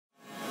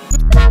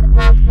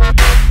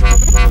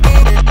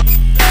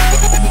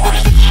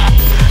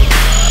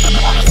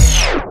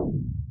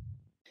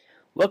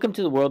Welcome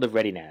to the world of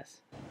ReadyNAS.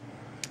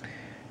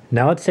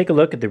 Now let's take a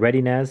look at the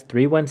ReadyNAS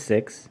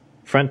 316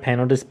 front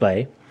panel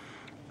display.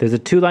 There's a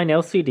 2-line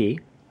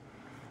LCD.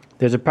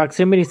 There's a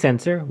proximity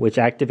sensor which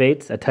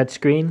activates a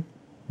touchscreen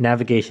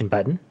navigation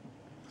button.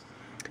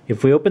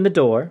 If we open the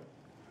door,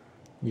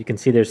 you can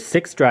see there's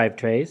 6 drive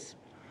trays,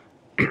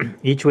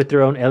 each with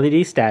their own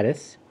LED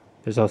status.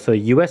 There's also a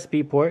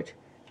USB port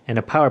and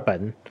a power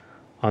button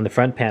on the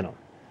front panel.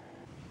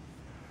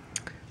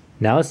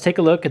 Now let's take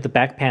a look at the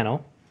back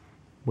panel.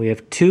 We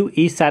have 2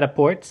 eSATA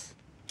ports,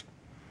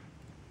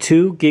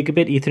 2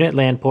 Gigabit Ethernet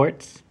LAN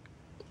ports,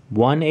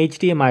 1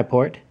 HDMI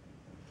port,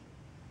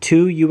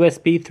 2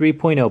 USB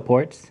 3.0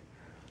 ports,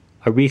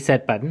 a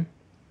reset button,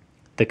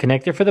 the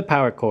connector for the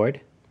power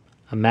cord,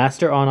 a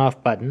master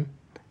on-off button,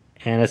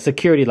 and a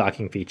security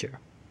locking feature.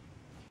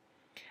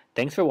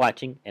 Thanks for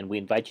watching, and we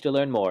invite you to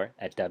learn more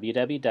at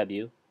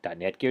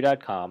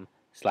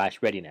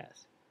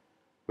www.netgear.com/ReadyNAS.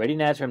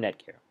 ReadyNAS from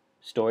NETGEAR.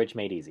 Storage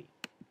made easy.